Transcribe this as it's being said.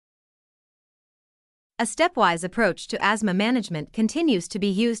A stepwise approach to asthma management continues to be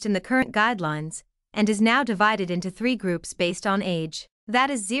used in the current guidelines and is now divided into 3 groups based on age,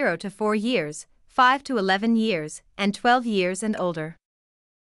 that is 0 to 4 years, 5 to 11 years, and 12 years and older.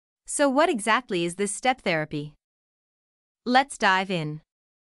 So what exactly is this step therapy? Let's dive in.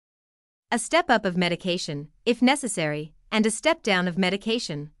 A step up of medication, if necessary, and a step down of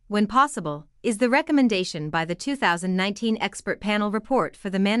medication, when possible, is the recommendation by the 2019 Expert Panel Report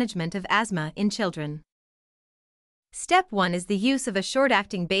for the Management of Asthma in Children. Step 1 is the use of a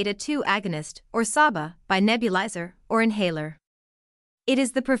short-acting beta-2 agonist, or SABA, by nebulizer or inhaler. It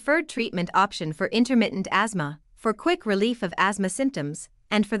is the preferred treatment option for intermittent asthma, for quick relief of asthma symptoms,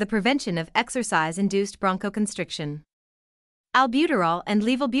 and for the prevention of exercise-induced bronchoconstriction. Albuterol and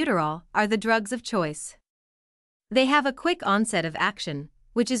levobuterol are the drugs of choice. They have a quick onset of action,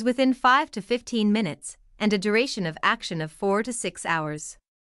 which is within 5 to 15 minutes, and a duration of action of 4 to 6 hours.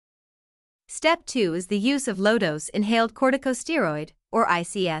 Step 2 is the use of low-dose inhaled corticosteroid, or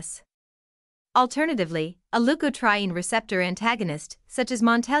ICS. Alternatively, a leukotriene receptor antagonist, such as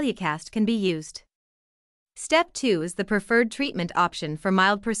Montelukast, can be used. Step 2 is the preferred treatment option for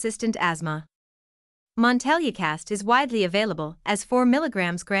mild persistent asthma. Montelukast is widely available as 4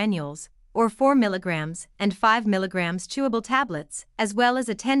 mg granules, or 4 mg and 5 mg chewable tablets, as well as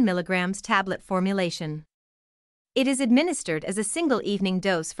a 10 mg tablet formulation. It is administered as a single evening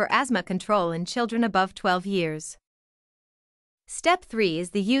dose for asthma control in children above 12 years. Step 3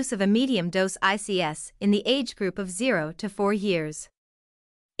 is the use of a medium-dose ICS in the age group of 0 to 4 years.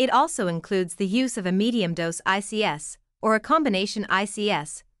 It also includes the use of a medium-dose ICS, or a combination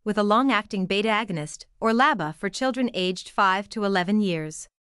ICS, with a long-acting beta-agonist, or LABA, for children aged 5 to 11 years.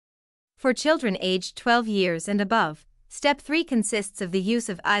 For children aged 12 years and above, Step 3 consists of the use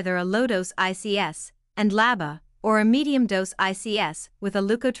of either a low-dose ICS and LABA, or a medium-dose ICS with a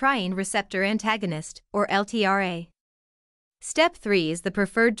leukotriene receptor antagonist, or LTRA. Step 3 is the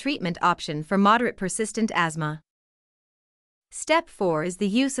preferred treatment option for moderate persistent asthma. Step 4 is the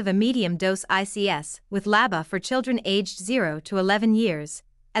use of a medium-dose ICS with LABA for children aged 0 to 11 years,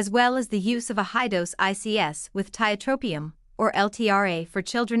 as well as the use of a high-dose ICS with tiotropium, or LTRA, for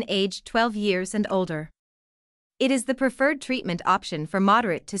children aged 12 years and older. It is the preferred treatment option for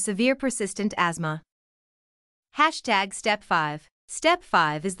moderate to severe persistent asthma. Step 5. Step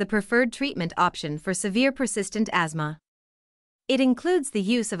 5 is the preferred treatment option for severe persistent asthma. It includes the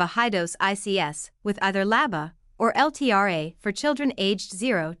use of a high-dose ICS with either LABA or LTRA for children aged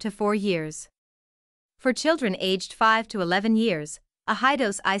 0 to 4 years. For children aged 5 to 11 years, a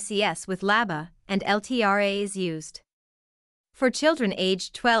high-dose ICS with LABA and LTRA is used. For children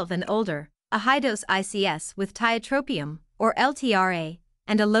aged 12 and older, a high-dose ICS with tiotropium, or LTRA,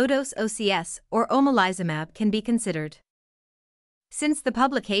 and a low-dose OCS or Omalizumab can be considered. Since the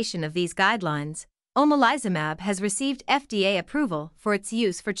publication of these guidelines, Omalizumab has received FDA approval for its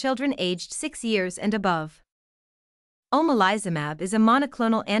use for children aged 6 years and above. Omalizumab is a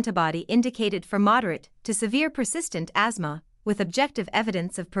monoclonal antibody indicated for moderate to severe persistent asthma, with objective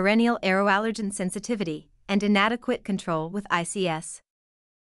evidence of perennial aeroallergen sensitivity and inadequate control with ICS.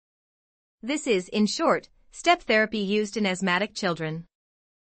 This is, in short, step therapy used in asthmatic children.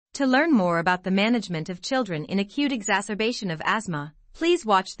 To learn more about the management of children in acute exacerbation of asthma, please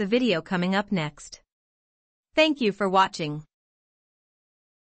watch the video coming up next. Thank you for watching.